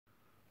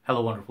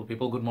Hello wonderful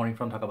people, good morning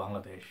from Dhaka,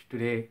 Bangladesh.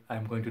 Today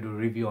I'm going to do a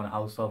review on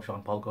House of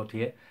Jean Paul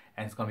Gaultier,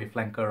 and it's going to be a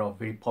flanker of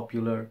very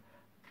popular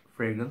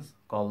fragrance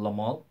called La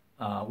Mole.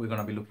 We're going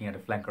to be looking at a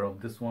flanker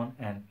of this one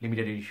and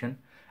limited edition.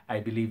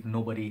 I believe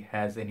nobody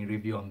has any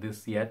review on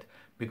this yet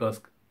because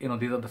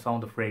these are some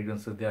of the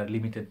fragrances, they are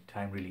limited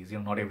time release.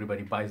 Not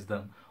everybody buys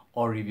them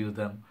or reviews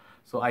them.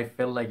 So I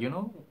felt like,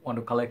 want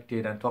to collect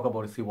it and talk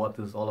about it, see what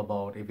this is all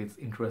about, if it's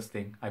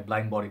interesting. I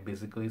blind bought it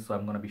basically, so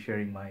I'm going to be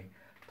sharing my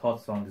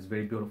thoughts on this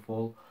very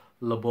beautiful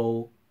Le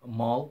Beau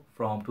Mall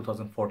from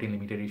 2014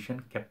 limited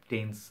edition,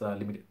 Capitaine's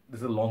limited.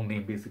 This is a long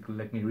name basically.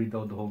 Let me read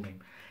out the whole name.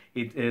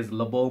 It is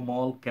Le Beau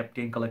Mall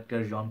Capitaine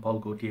Collector Jean Paul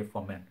Gaultier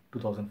for Men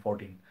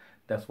 2014.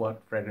 That's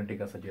what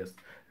Fragrantica suggests.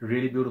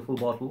 Really beautiful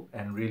bottle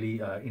and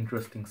really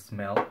interesting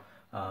smell.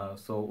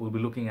 So we'll be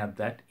looking at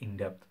that in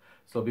depth.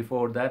 So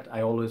before that,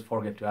 I always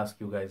forget to ask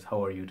you guys,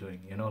 how are you doing?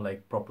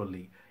 Like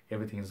properly.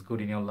 Everything is good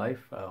in your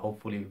life.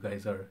 Hopefully you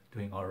guys are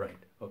doing all right.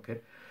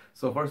 Okay.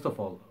 So first of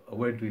all,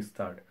 where do we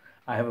start?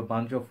 I have a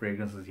bunch of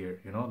fragrances here,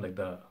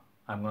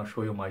 I'm going to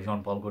show you my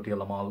Jean Paul Gaultier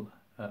Le Male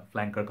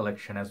flanker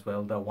collection as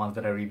well. The ones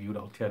that I reviewed,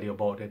 I'll tell you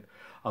about it.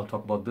 I'll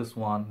talk about this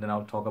one, then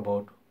I'll talk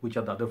about which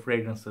are the other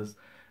fragrances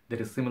that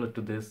is similar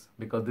to this,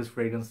 because this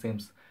fragrance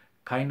seems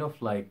kind of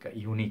like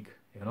unique,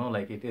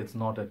 it's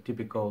not a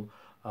typical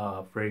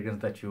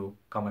fragrance that you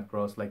come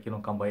across,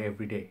 come by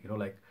every day,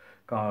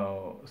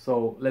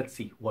 so let's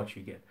see what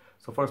you get.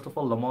 So first of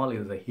all, Le Male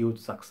is a huge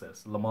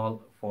success. Le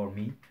Male, for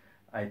me,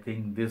 I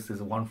think this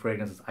is one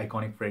fragrance, it's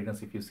iconic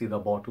fragrance. If you see the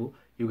bottle,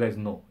 you guys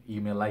know,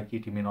 you may like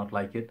it, you may not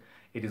like it.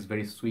 It is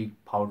very sweet,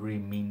 powdery,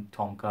 mint,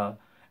 tonka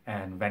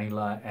and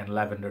vanilla and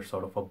lavender,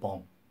 sort of a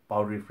bomb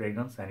powdery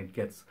fragrance, and it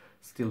gets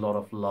still a lot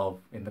of love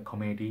in the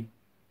community,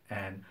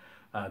 and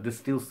this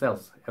still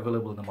sells,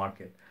 available in the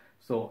market.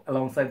 So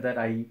alongside that,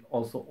 I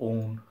also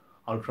own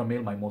Ultra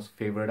Male, my most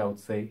favorite, I would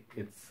say.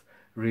 It's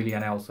really,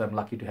 and I also am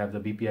lucky to have the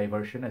BPI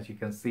version, as you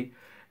can see.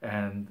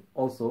 And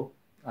also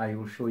I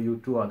will show you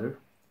two other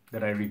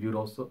that I reviewed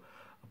also,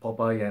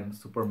 Popeye and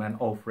Superman,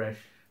 all fresh,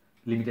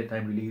 limited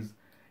time release.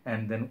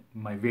 And then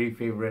my very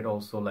favorite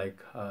also,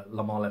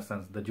 Le Male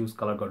Essence. The juice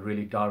color got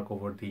really dark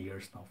over the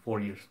years now, 4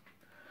 years.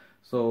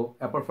 So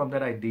apart from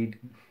that, I did,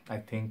 I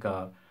think,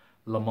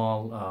 Le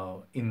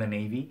Male in the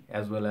navy,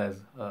 as well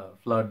as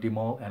Fleur de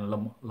Mal and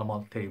Le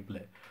Male Terrible.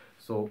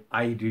 So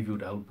I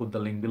reviewed, I'll put the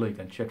link below, you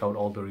can check out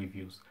all the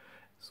reviews.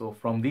 So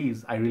from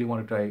these, I really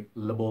want to try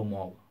Le Beau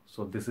Mall.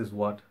 So this is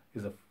what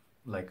is a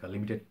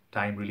limited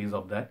time release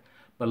of that.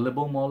 But Le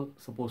Beau Mall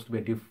supposed to be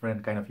a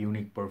different kind of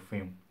unique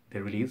perfume they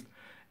released,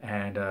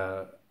 and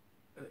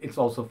it's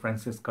also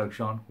Francis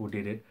Kurkdjian who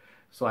did it.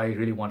 So I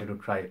really wanted to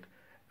try it.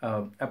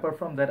 Apart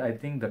from that, I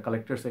think the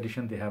collector's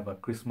edition, they have a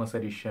Christmas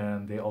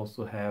edition. They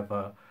also have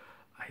I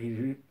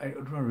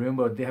don't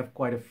remember, they have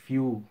quite a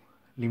few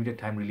limited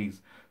time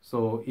release.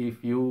 So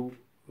if you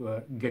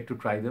get to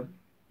try them,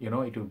 it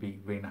will be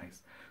very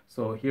nice.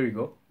 So here you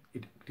go.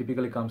 It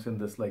typically comes in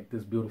this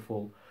this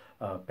beautiful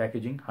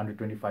packaging,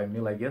 125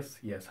 ml, I guess.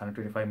 Yes,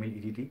 125 ml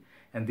EDT.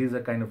 And these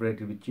are kind of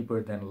relatively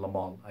cheaper than Le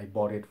Male. I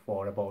bought it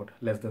for about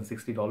less than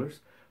 $60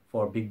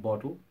 for a big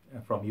bottle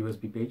from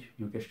USB page,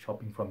 UK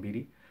shopping from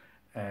BD.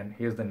 And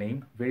here's the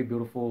name. Very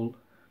beautiful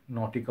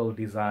nautical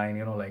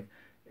design,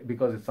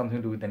 because it's something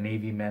to do with the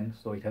Navy men.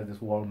 So it has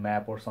this world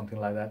map or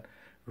something like that.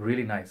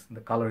 Really nice.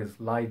 The color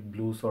is light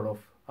blue, sort of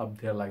up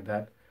there like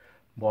that.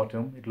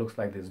 Bottom, it looks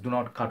like this. Do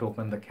not cut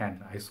open the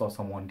can. I saw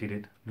someone did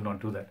it. Do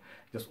not do that.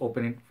 Just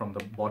open it from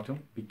the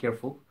bottom. Be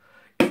careful.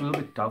 It's a little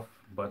bit tough,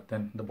 but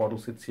then the bottle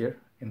sits here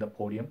in the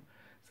podium.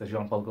 It says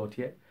Jean Paul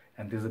Gaultier,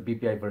 and this is a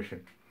BPI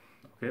version.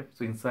 Okay,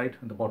 so inside,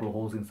 the bottle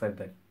holds inside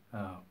that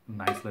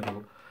nice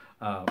little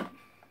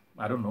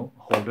I don't know,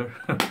 holder.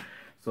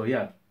 So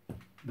yeah,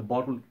 the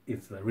bottle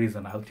is the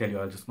reason. I'll tell you,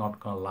 I'm just not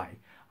gonna lie.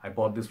 I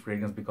bought this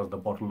fragrance because the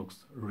bottle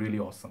looks really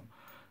awesome.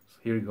 So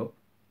here you go.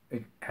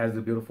 It has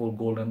the beautiful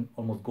golden,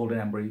 almost golden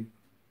ambery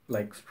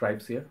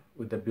stripes here,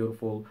 with the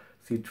beautiful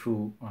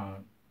see-through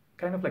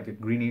kind of like a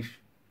greenish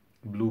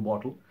blue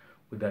bottle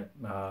with that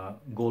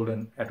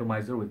golden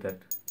atomizer with that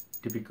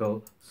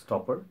typical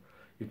stopper.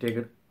 You take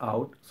it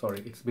out.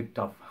 Sorry, it's a bit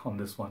tough on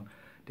this one.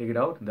 Take it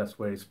out, and that's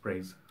where it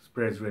sprays.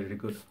 Sprays really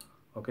good.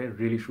 Okay,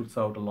 really shoots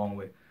out a long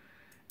way.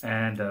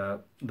 And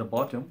the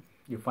bottom,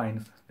 you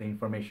find the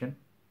information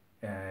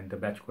and the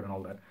batch code and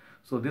all that.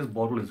 So this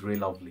bottle is really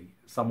lovely.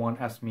 Someone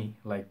asked me,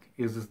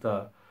 is this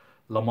the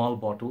Le Male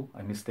bottle?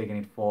 I mistaken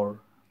it for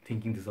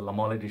thinking this is a Le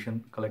Male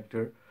edition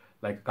collector,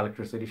 like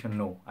collector's edition.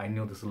 No, I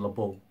knew this is Le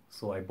Beau,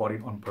 so I bought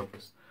it on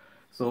purpose.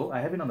 So I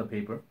have it on the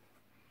paper.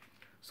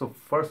 So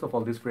first of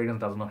all, this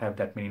fragrance does not have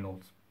that many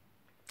notes.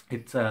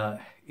 It's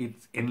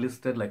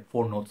enlisted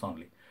 4 notes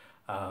only.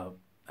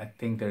 I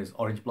think there is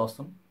orange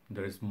blossom,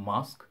 there is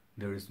musk,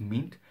 there is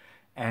mint,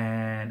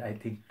 and I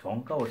think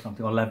tonka or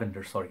something, or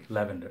lavender, sorry,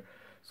 lavender.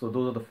 So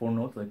those are the 4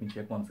 notes. Let me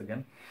check once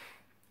again.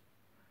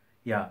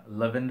 Yeah,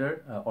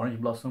 lavender,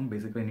 orange blossom,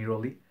 basically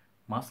neroli,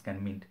 musk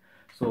and mint.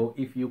 So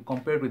if you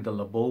compare it with the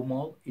Le Beau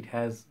Mall, it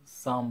has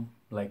some,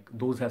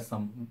 those has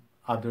some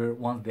other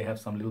ones, they have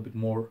some little bit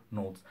more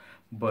notes.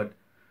 But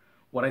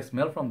what I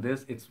smell from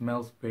this, it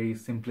smells very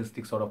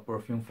simplistic sort of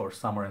perfume for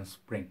summer and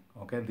spring.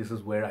 Okay, this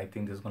is where I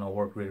think this is gonna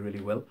work really,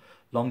 really well.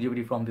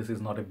 Longevity from this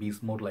is not a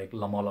beast mode like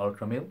La Mole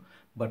Ultra Male,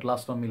 but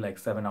lasts on me like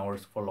 7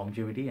 hours for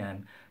longevity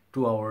and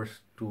 2 hours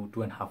to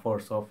 2.5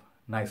 hours of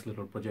nice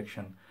little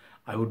projection.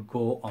 I would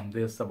go on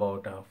this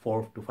about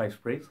 4 to 5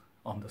 sprays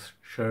on the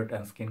shirt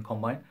and skin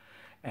combined,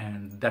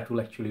 and that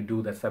will actually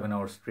do that 7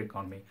 hour trick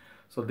on me.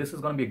 So this is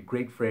going to be a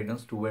great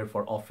fragrance to wear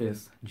for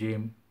office,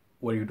 gym,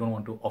 where you don't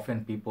want to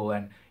offend people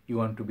and you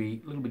want to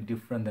be a little bit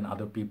different than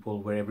other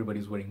people, where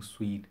everybody's wearing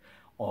sweet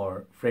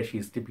or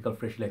freshies, typical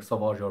freshy like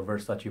Sauvage or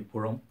Versace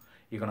Purum.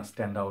 You're gonna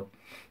stand out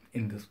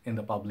in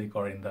the public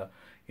or in the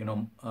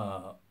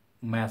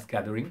mass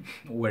gathering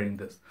wearing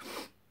this.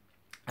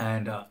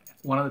 And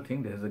one other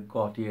thing, there's a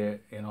Gaultier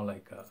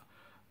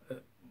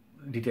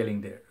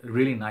detailing there,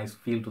 really nice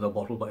feel to the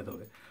bottle, by the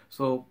way.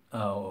 So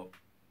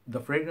the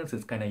fragrance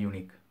is kind of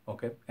unique,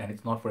 okay, and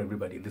it's not for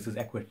everybody. This is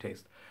acquired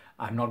taste.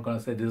 I'm not gonna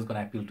say this is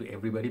gonna appeal to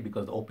everybody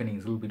because the opening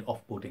is a little bit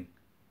off-putting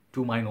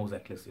to my nose,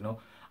 at least.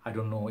 I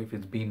don't know if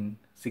it's been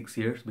 6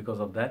 years because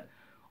of that,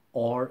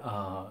 or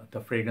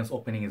the fragrance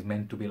opening is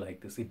meant to be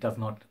like this. It does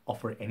not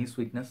offer any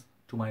sweetness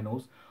to my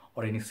nose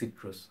or any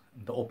citrus.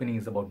 The opening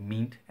is about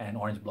mint and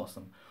orange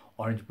blossom.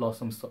 Orange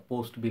blossom is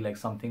supposed to be like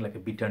something like a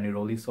bitter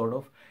neroli sort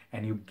of,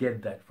 and you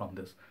get that from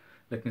this.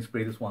 Let me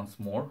spray this once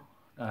more,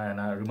 and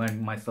I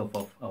remind myself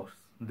of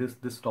this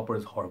stopper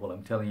is horrible.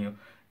 I'm telling you,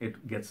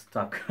 it gets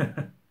stuck.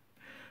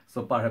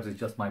 So perhaps it's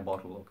just my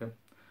bottle, okay?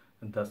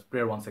 And the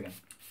sprayer once again,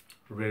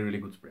 really, really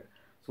good sprayer.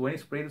 So when you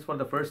spray this for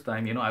the first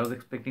time, I was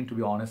expecting, to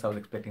be honest, I was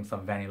expecting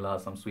some vanilla,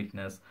 some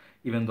sweetness,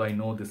 even though I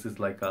know this is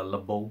like a Le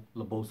Beau.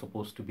 Le Beau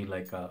supposed to be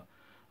like a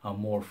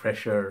more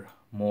fresher,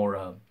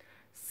 more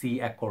sea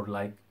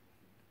accord-like.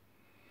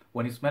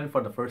 When you smell it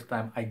for the first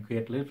time, I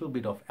get a little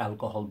bit of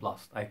alcohol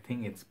blast. I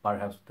think it's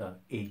perhaps the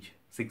age,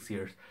 6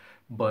 years,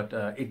 but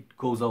it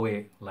goes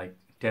away like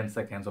 10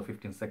 seconds or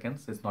 15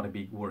 seconds. It's not a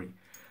big worry.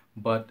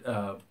 But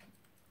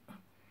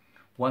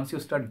once you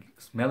start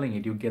smelling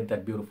it, you get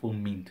that beautiful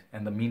mint,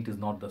 and the mint is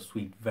not the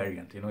sweet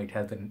variant. It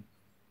has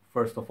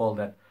first of all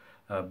that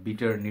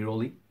bitter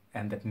neroli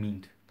and that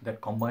mint that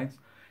combines.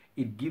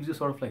 It gives you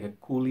sort of like a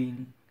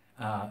cooling,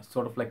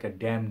 sort of like a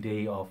damp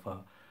day of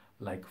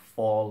like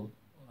fall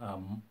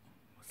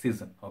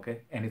season,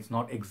 okay? And it's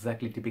not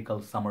exactly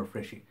typical summer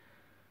freshy.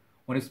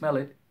 When you smell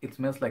it, it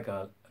smells like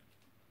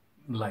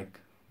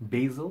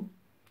basil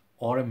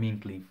or a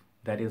mint leaf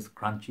that is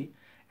crunchy,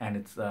 and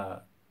it's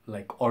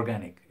like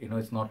organic.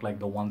 It's not like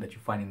the one that you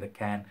find in the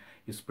can.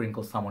 You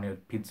sprinkle some on your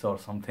pizza or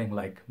something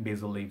like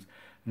basil leaves.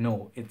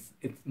 No, it's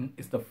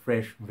the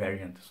fresh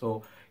variant.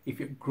 So if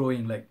you're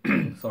growing like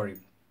sorry,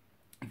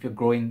 if you're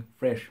growing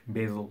fresh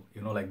basil,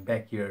 like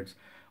backyards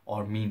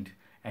or mint,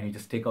 and you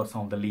just take out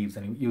some of the leaves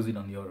and you use it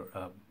on your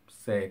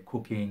say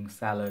cooking,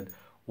 salad,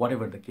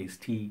 whatever the case,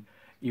 tea,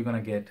 you're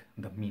gonna get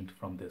the mint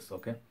from this,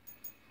 okay?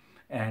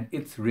 And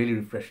it's really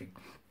refreshing.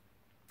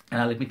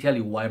 And let me tell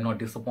you why I'm not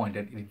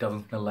disappointed. It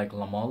doesn't smell like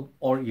La Mole,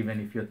 or even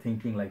if you're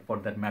thinking like, for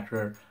that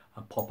matter,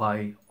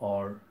 Popeye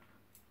or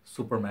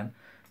Superman.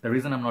 The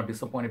reason I'm not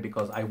disappointed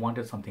because I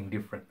wanted something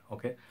different,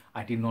 okay?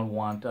 I did not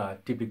want a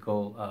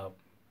typical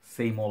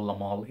same old La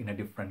Mole in a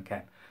different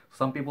can.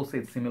 Some people say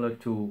it's similar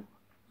to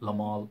La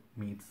Mole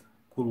meets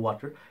Cool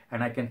Water,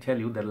 and I can tell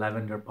you the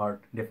lavender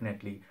part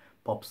definitely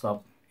pops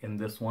up in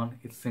this one.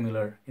 It's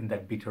similar in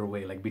that bitter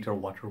way, like bitter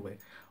water way,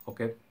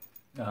 okay?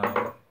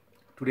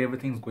 Today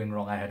everything's going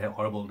wrong. I had a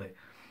horrible day.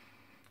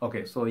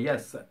 Okay, so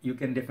yes, you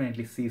can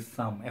definitely see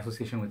some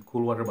association with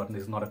Cool Water, but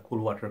this is not a Cool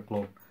Water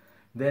clone.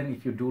 Then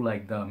if you do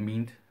like the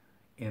mint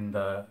in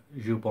the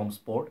Jus Pomme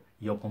Sport,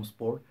 Yopom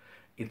Sport,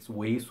 it's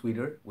way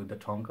sweeter with the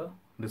tonka.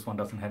 This one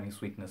doesn't have any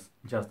sweetness,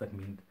 just that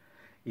mint.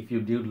 If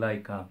you did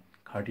like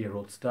Cartier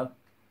Roadster,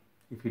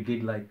 if you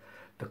did like,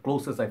 the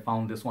closest I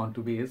found this one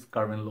to be is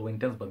Carmen Low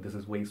Intense, but this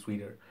is way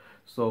sweeter.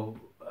 So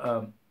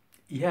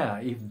yeah,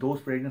 if those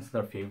fragrances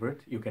are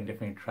favorite, you can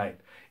definitely try it.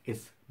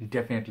 It's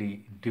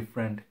definitely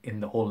different in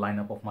the whole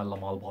lineup of my La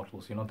Mole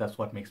bottles. That's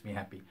what makes me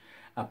happy.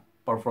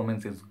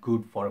 Performance is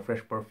good for a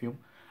fresh perfume,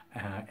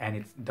 and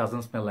it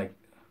doesn't smell like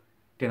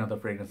 10 other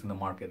fragrances in the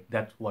market.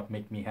 That's what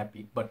makes me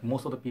happy. But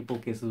most of the people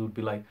cases would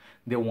be like,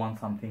 they want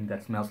something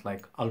that smells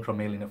like Ultra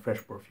Male in a fresh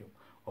perfume,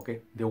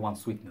 okay? They want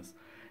sweetness,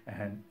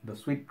 and the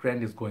sweet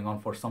trend is going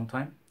on for some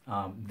time.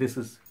 This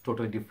is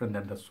totally different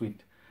than the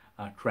sweet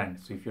trend.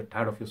 So if you're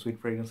tired of your sweet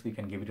fragrance, you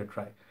can give it a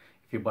try.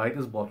 If you buy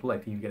this bottle, I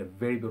think you get a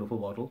very beautiful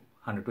bottle,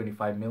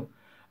 125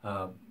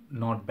 ml.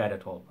 Not bad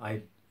at all.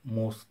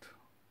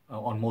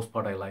 On most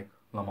part, I like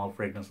La Mole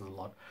fragrances a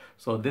lot.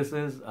 So this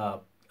is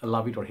a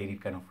love it or hate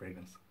it kind of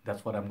fragrance.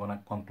 That's what I'm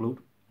gonna conclude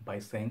by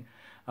saying.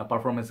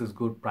 Performance is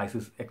good, price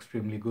is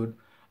extremely good,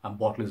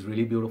 bottle is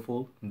really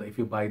beautiful. If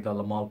you buy the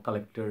La Mole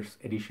Collector's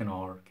Edition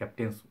or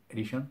Captain's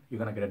Edition, you're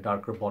gonna get a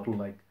darker bottle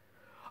like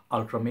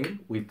Ultra Male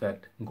with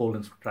that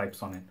golden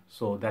stripes on it.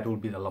 So that will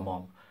be the La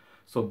Mole.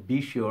 So be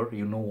sure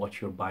you know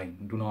what you're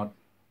buying. Do not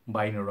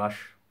buy in a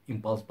rush,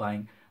 impulse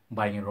buying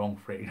a wrong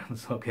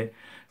fragrance, okay?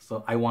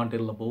 So I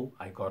wanted Le Beau,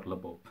 I got Le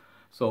Beau.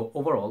 So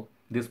overall,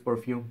 This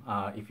perfume,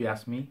 if you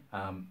ask me,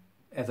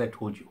 as I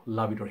told you,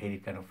 love it or hate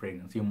it kind of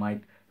fragrance. You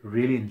might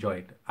really enjoy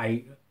it.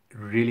 I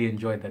really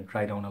enjoyed that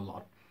dry down a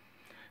lot.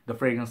 The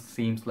fragrance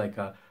seems like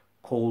a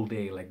cold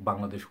day, like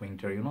Bangladesh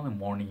winter, in the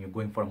morning, you're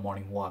going for a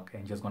morning walk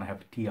and just gonna have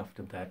tea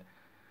after that.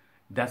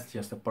 That's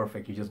just a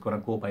perfect, you're just gonna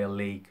go by a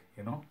lake,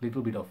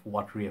 little bit of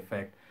watery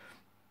effect.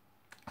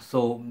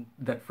 So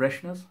that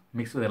freshness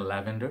mixed with the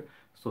lavender.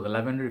 So the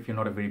lavender, if you're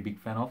not a very big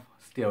fan of,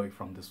 stay away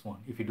from this one.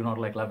 If you do not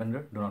like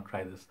lavender, do not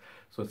try this.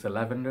 So it's a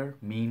lavender,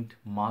 mint,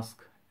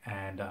 musk,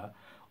 and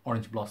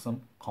orange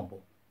blossom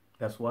combo.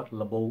 That's what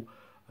Le Beau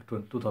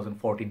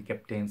 2014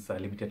 Captain's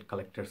limited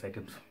collector's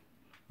items.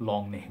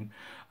 Long name.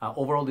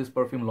 Overall, this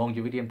perfume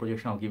longevity and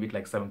projection, I'll give it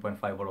like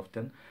 7.5 out of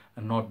 10.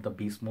 And not the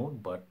beast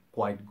mode, but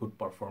quite good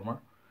performer.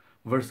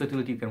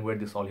 Versatility, you can wear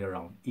this all year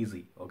round,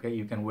 easy. Okay,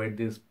 you can wear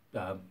this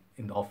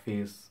in the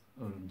office,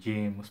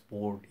 gym,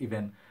 sport,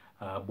 even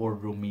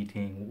boardroom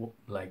meeting,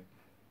 like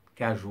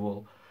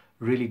casual.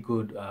 Really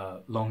good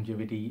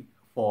longevity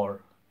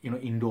for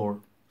indoor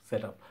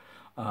setup.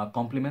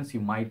 Compliments, you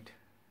might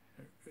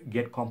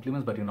get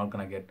compliments, but you're not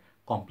gonna get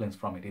complaints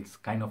from it. It's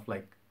kind of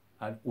like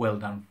a well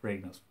done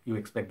fragrance. You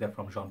expect that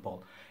from Jean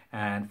Paul.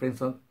 And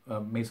Francis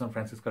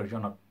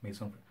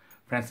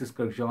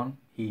Kurkdjian,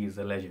 he is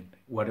a legend.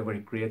 Whatever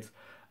he creates,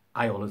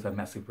 I always have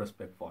massive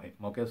respect for him.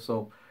 Okay,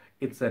 so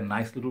it's a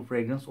nice little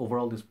fragrance.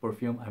 Overall, this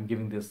perfume, I'm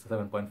giving this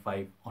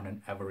 7.5 on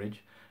an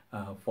average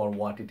for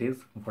what it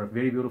is. For a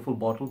very beautiful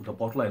bottle, the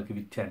bottle I'll give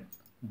it 10.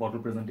 Bottle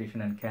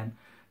presentation and can,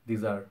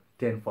 these are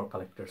 10 for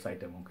collector's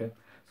item. Okay,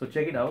 so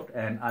check it out,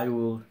 and I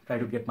will try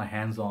to get my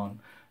hands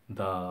on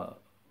the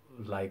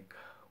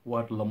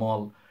Le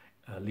Male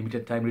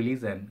limited time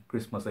release and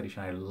Christmas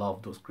edition. I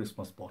love those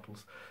Christmas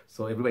bottles.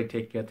 So everybody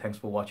take care. Thanks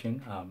for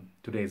watching.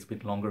 Today is a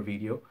bit longer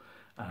video,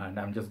 and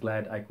I'm just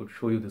glad I could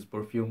show you this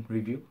perfume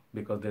review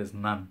because there's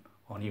none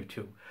on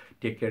YouTube.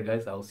 Take care,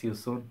 guys. I'll see you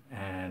soon,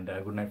 and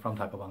good night from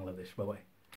Dhaka, Bangladesh. Bye bye.